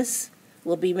unanimous.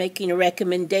 We'll be making a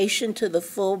recommendation to the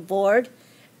full board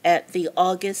at the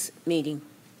August meeting.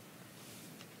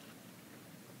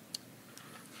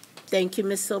 Thank you,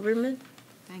 Ms. Silverman.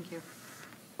 Thank you.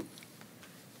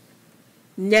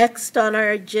 Next on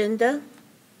our agenda,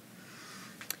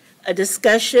 a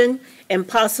discussion and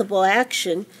possible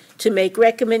action to make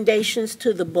recommendations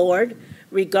to the board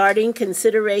regarding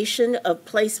consideration of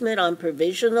placement on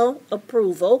provisional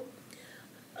approval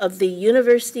of the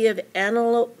University of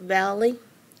Antelope Valley,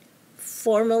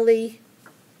 formerly,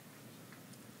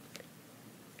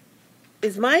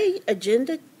 is my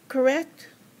agenda correct?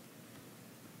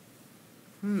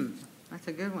 That's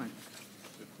a good one.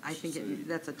 I think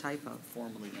that's a typo.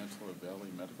 Formerly Antelope Valley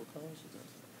Medical College, is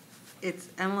that? It's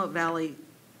Antelope Valley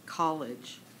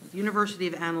College, University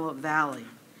of Antelope Valley,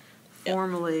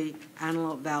 formerly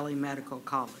Antelope Valley Medical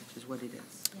College is what it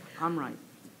is. I'm right.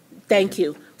 Thank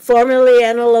you. Formerly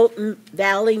Antelope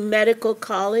Valley Medical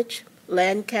College,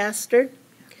 Lancaster,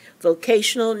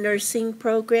 Vocational Nursing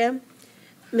Program.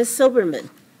 Ms. Silberman,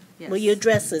 will you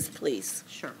address this, please?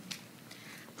 Sure.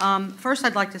 First,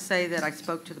 I'd like to say that I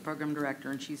spoke to the program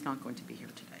director, and she's not going to be here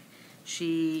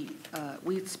today.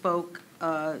 We spoke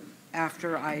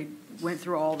after I went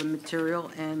through all the material,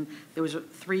 and there was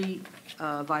 3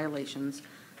 violations.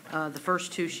 The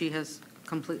first 2 she has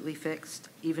completely fixed,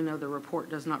 even though the report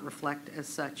does not reflect as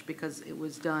such, because it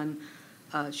was done,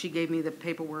 she gave me the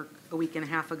paperwork a week and a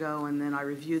half ago, and then I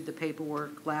reviewed the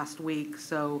paperwork last week,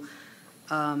 so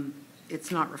it's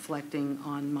not reflecting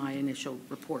on my initial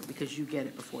report because you get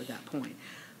it before that point.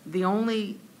 The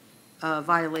only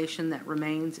violation that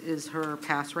remains is her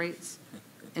pass rates,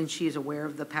 and she is aware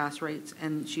of the pass rates,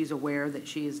 and she's aware that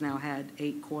she has now had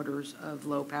 8 quarters of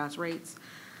low pass rates.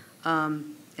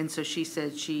 And so she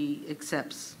said she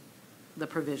accepts the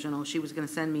provisional. She was going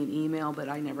to send me an email, but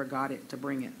I never got it to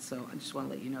bring it, so I just want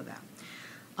to let you know that.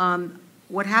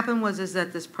 What happened is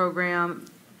that this program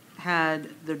had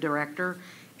the director,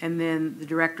 and then the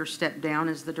director stepped down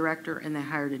as the director, and they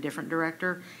hired a different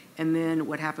director. And then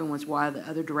what happened was while the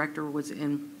other director was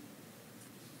in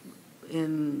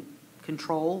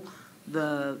control,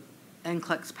 the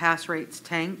NCLEX pass rates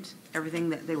tanked. Everything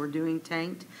that they were doing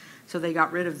tanked. So they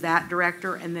got rid of that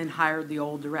director and then hired the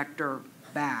old director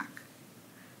back.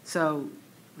 So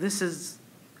this is,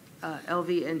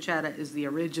 LV Enchata is the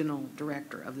original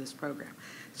director of this program.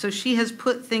 So she has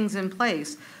put things in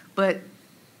place, but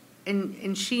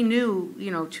and she knew,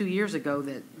 2 years ago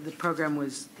that the program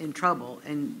was in trouble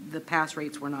and the pass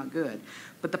rates were not good.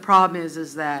 But the problem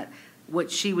is that what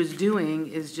she was doing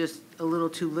is just a little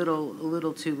too little, a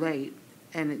little too late,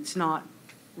 and it's not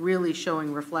really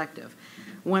showing reflective.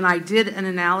 When I did an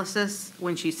analysis,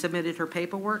 when she submitted her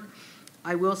paperwork,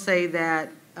 I will say that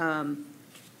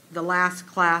the last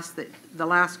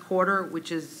quarter,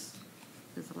 which is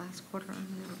the last quarter on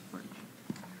the report?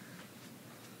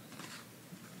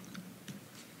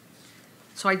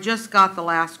 So I just got the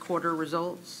last quarter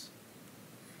results.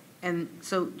 And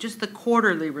so just the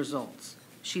quarterly results,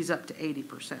 she's up to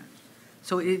 80%.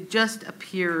 So it just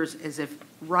appears as if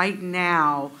right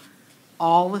now,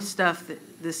 all the stuff that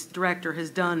this director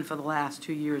has done for the last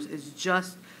 2 years is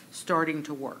just starting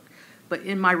to work. But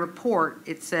in my report,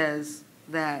 it says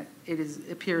that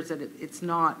appears that it's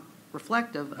not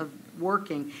reflective of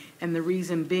working. And the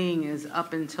reason being is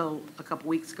up until a couple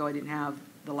weeks ago, I didn't have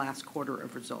the last quarter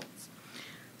of results.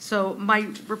 So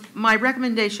my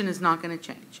recommendation is not going to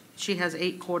change. She has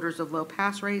 8 quarters of low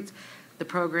pass rates. The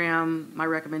program, my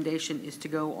recommendation is to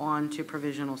go on to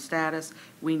provisional status.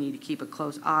 We need to keep a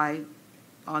close eye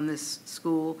on this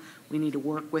school. We need to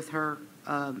work with her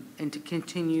and to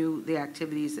continue the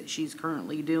activities that she's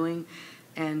currently doing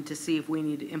and to see if we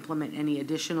need to implement any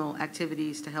additional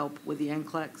activities to help with the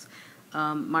NCLEX.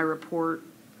 My report,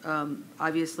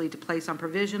 obviously to place on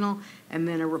provisional, and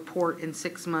then a report in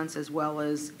 6 months as well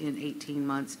as in 18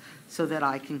 months so that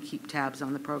I can keep tabs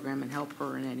on the program and help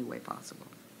her in any way possible.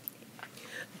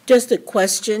 Just a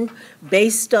question,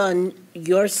 based on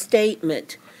your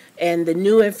statement and the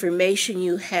new information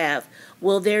you have,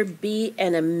 will there be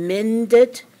an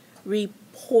amended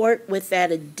report with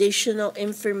that additional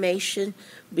information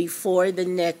before the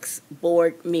next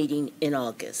board meeting in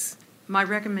August? My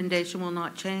recommendation will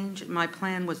not change. My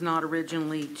plan was not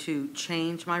originally to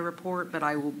change my report, but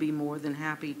I will be more than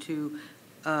happy to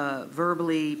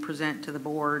verbally present to the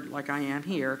board, like I am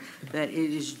here, that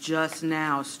it is just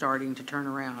now starting to turn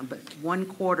around. But 1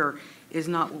 quarter is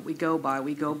not what we go by.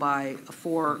 We go by a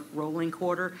 4 rolling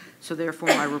quarter, so therefore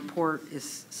my report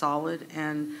is solid,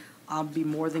 and I'll be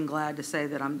more than glad to say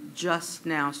that I'm just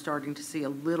now starting to see a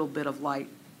little bit of light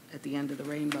at the end of the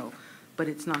rainbow, but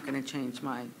it's not going to change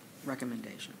my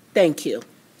recommendation. Thank you.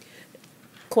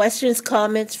 Questions,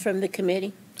 comments from the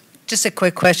committee? Just a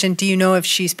quick question. Do you know if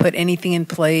she's put anything in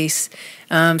place,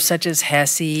 such as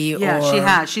HESI? Yeah, she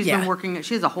has. She's been working.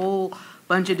 She has a whole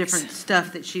bunch of different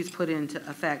stuff that she's put into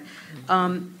effect.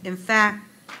 In fact,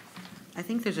 I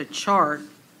think there's a chart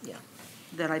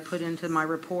that I put into my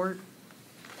report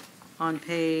on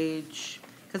page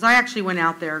because I actually went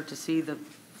out there to see the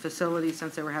facility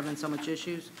since they were having so much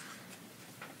issues.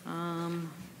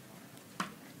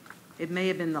 It may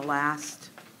have been the last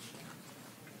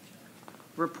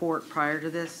report prior to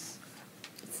this.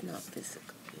 It's not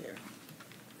physical here.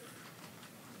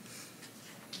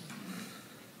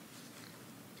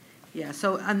 Yeah,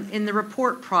 so in the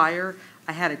report prior,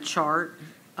 I had a chart,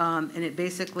 and it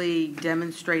basically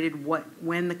demonstrated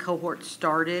when the cohort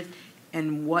started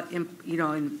and what, you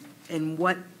know, and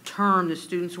what term the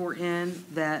students were in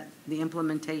that the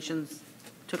implementations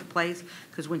took place.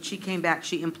 Because when she came back,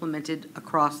 she implemented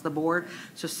across the board.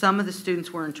 So some of the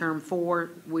students were in term 4,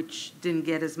 which didn't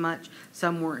get as much.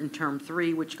 Some were in term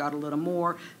 3, which got a little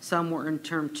more. Some were in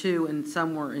term 2, and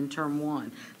some were in term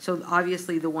 1. So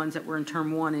obviously the ones that were in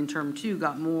term 1 and term 2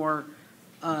 got more.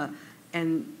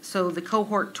 And so the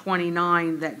cohort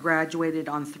 29 that graduated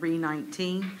on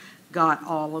 3/19 got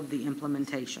all of the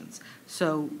implementations.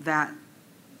 So that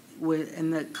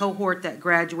and the cohort that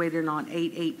graduated on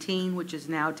 8/18, which is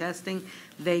now testing,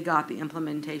 they got the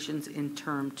implementations in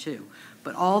term 2.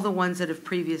 But all the ones that have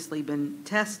previously been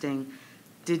testing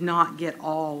did not get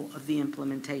all of the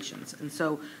implementations. And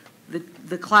so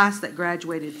the class that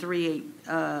graduated 3/8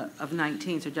 of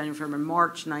 19, so January, February,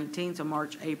 March 19, so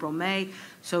March, April, May,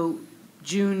 so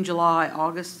June, July,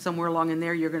 August, somewhere along in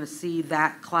there, you're going to see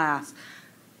that class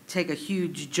take a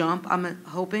huge jump, I'm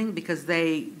hoping, because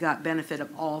they got benefit of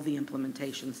all the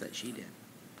implementations that she did.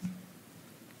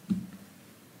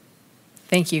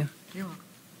 Thank you. You're welcome.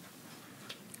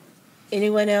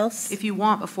 Anyone else? If you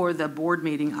want, before the board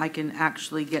meeting, I can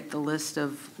actually get the list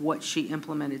of what she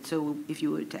implemented. So if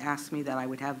you were to ask me that, I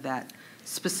would have that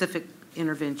specific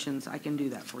interventions. I can do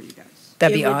that for you guys.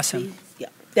 That'd be It would awesome. Yeah,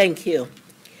 thank you.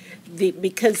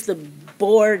 Because the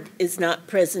board is not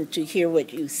present to hear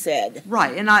what you said.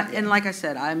 Right, and like I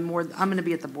said, I'm going to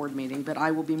be at the board meeting, but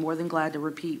I will be more than glad to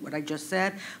repeat what I just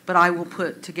said. But I will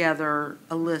put together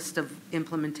a list of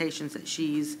implementations that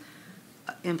she's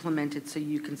implemented, so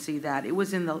you can see that. It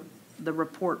was in the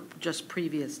report just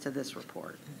previous to this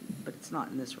report, but it's not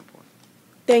in this report.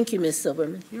 Thank you, Ms.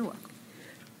 Silverman. You're welcome.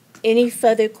 Any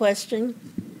further question,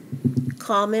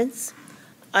 comments?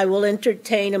 I will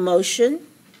entertain a motion.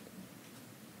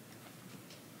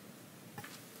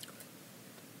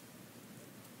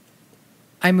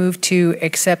 I move to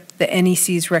accept the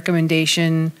NEC's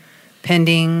recommendation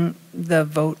pending the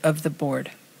vote of the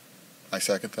board. I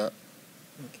second that.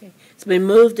 Okay. It's been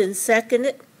moved and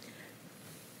seconded.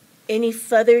 Any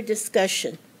further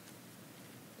discussion?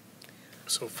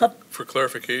 So for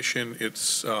clarification,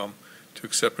 it's to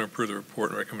accept and approve the report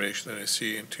and recommendation of the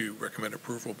NEC and to recommend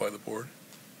approval by the board?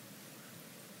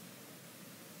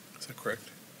 Is that correct?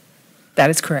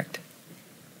 That is correct.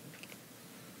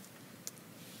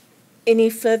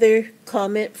 Any further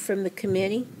comment from the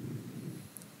committee?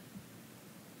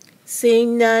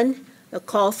 Seeing none, a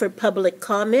call for public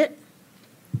comment.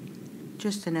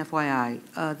 Just an FYI,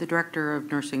 the director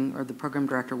of nursing, or the program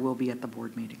director, will be at the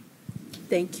board meeting.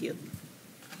 Thank you.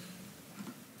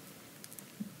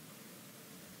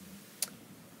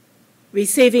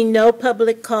 Receiving no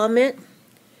public comment,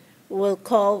 we'll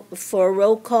call for a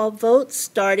roll call vote,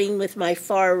 starting with my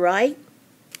far right.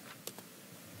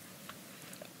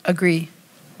 Agree.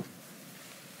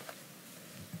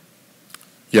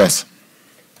 Yes.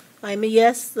 I'm a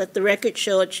yes. Let the record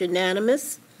show it's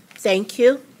unanimous. Thank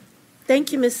you.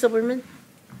 Thank you, Ms. Silverman.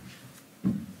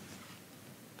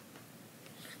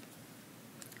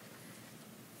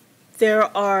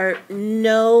 There are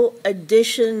no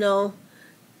additional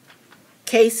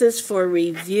cases for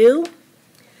review.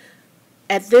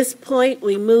 At this point,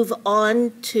 we move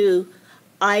on to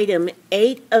item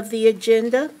 8 of the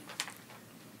agenda.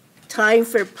 Time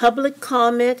for public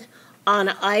comment on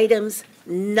items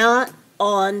not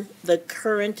on the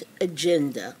current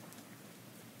agenda.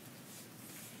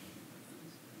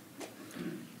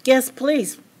 Yes,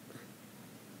 please.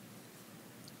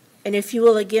 And if you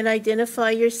will again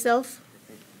identify yourself.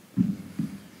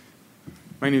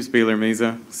 My name is Baylor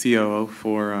Meza, COO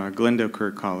for Glendale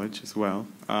Kerr College as well.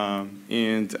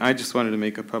 And I just wanted to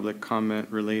make a public comment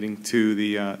relating to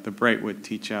the Brightwood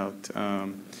teach-out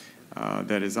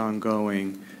that is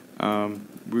ongoing. We're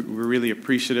really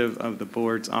appreciative of the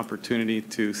board's opportunity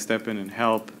to step in and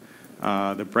help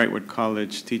the Brightwood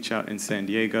College teach-out in San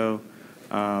Diego.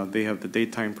 They have the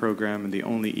daytime program and the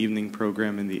only evening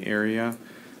program in the area.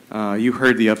 You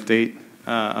heard the update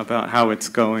about how it's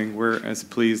going. We're as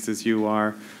pleased as you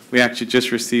are. We actually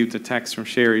just received a text from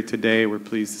Sherry today. We're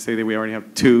pleased to say that we already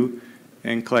have 2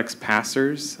 NCLEX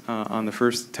passers on the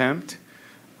first attempt.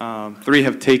 3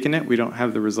 have taken it. We don't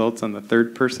have the results on the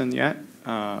 3rd person yet.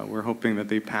 We're hoping that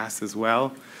they pass as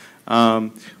well.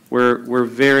 We're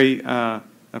very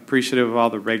appreciative of all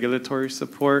the regulatory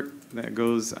support that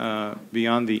goes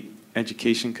beyond the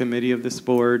Education Committee of this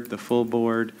board, the full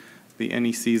board, the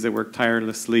NECs that work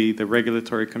tirelessly, the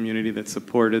regulatory community that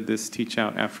supported this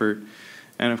teach-out effort,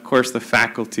 and of course the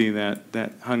faculty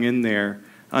that hung in there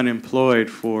unemployed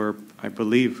for, I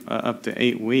believe, up to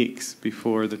 8 weeks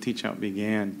before the teach-out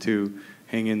began to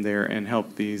hang in there and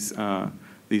help these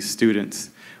students.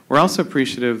 We're also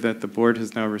appreciative that the board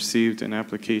has now received an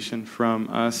application from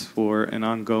us for an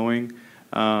ongoing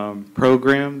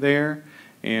program there,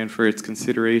 and for its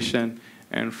consideration,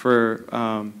 and for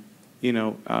a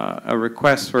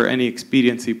request for any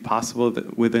expediency possible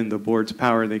that within the board's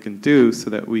power they can do, so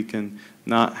that we can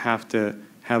not have to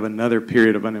have another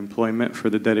period of unemployment for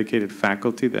the dedicated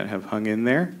faculty that have hung in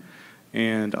there,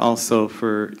 and also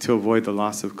to avoid the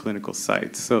loss of clinical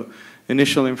sites. So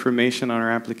initial information on our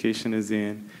application is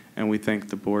in, and we thank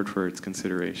the board for its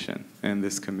consideration, and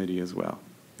this committee as well.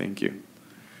 Thank you.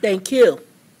 Thank you.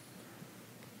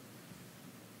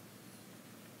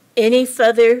 Any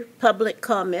further public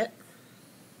comment?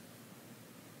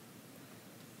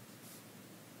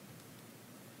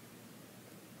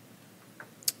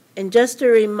 And just a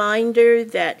reminder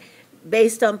that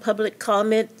based on public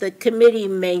comment, the committee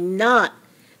may not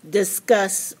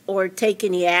discuss or take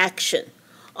any action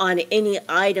on any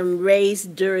item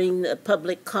raised during the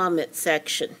public comment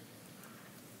section.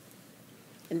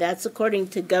 And that's according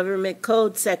to Government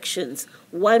Code Sections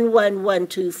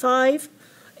 11125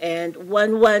 and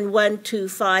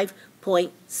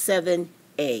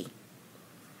 11125.7A.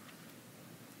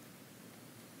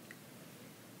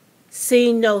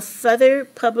 Seeing no further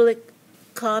public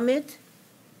comment,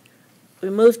 we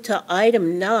move to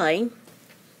item 9,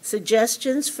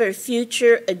 suggestions for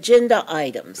future agenda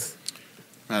items.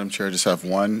 Madam Chair, I just have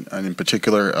one, and in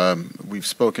particular, we've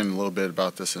spoken a little bit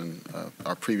about this in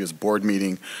our previous board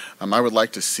meeting. I would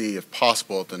like to see, if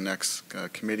possible, at the next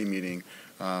committee meeting,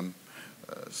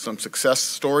 some success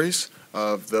stories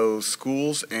of those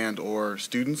schools and or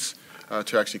students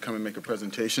to actually come and make a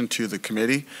presentation to the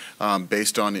committee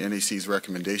based on the NEC's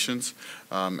recommendations,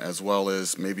 as well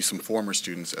as maybe some former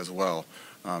students as well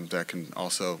that can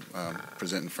also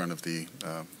present in front of the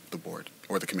board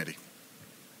or the committee.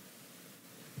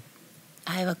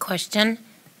 I have a question.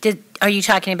 Are you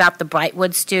talking about the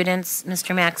Brightwood students,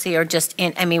 Mr. Maxey, or just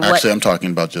in, I mean, what? Actually, I'm talking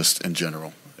about just in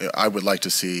general. I would like to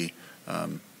see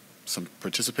some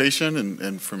participation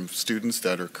and from students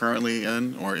that are currently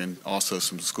in, or in also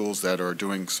some schools that are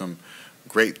doing some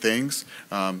great things,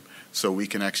 so we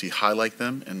can actually highlight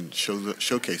them and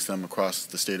showcase them across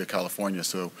the state of California,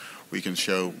 so we can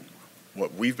show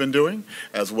what we've been doing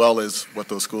as well as what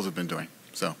those schools have been doing.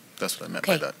 So that's what I meant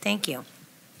by that. Okay, thank you.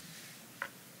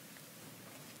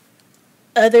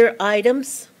 Other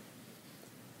items?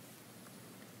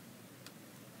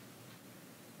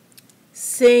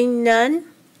 Seeing none,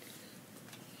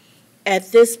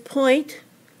 at this point,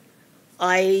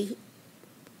 I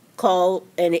call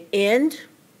an end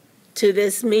to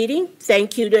this meeting.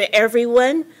 Thank you to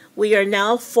everyone. We are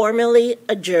now formally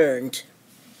adjourned.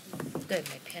 Good,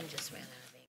 my pen just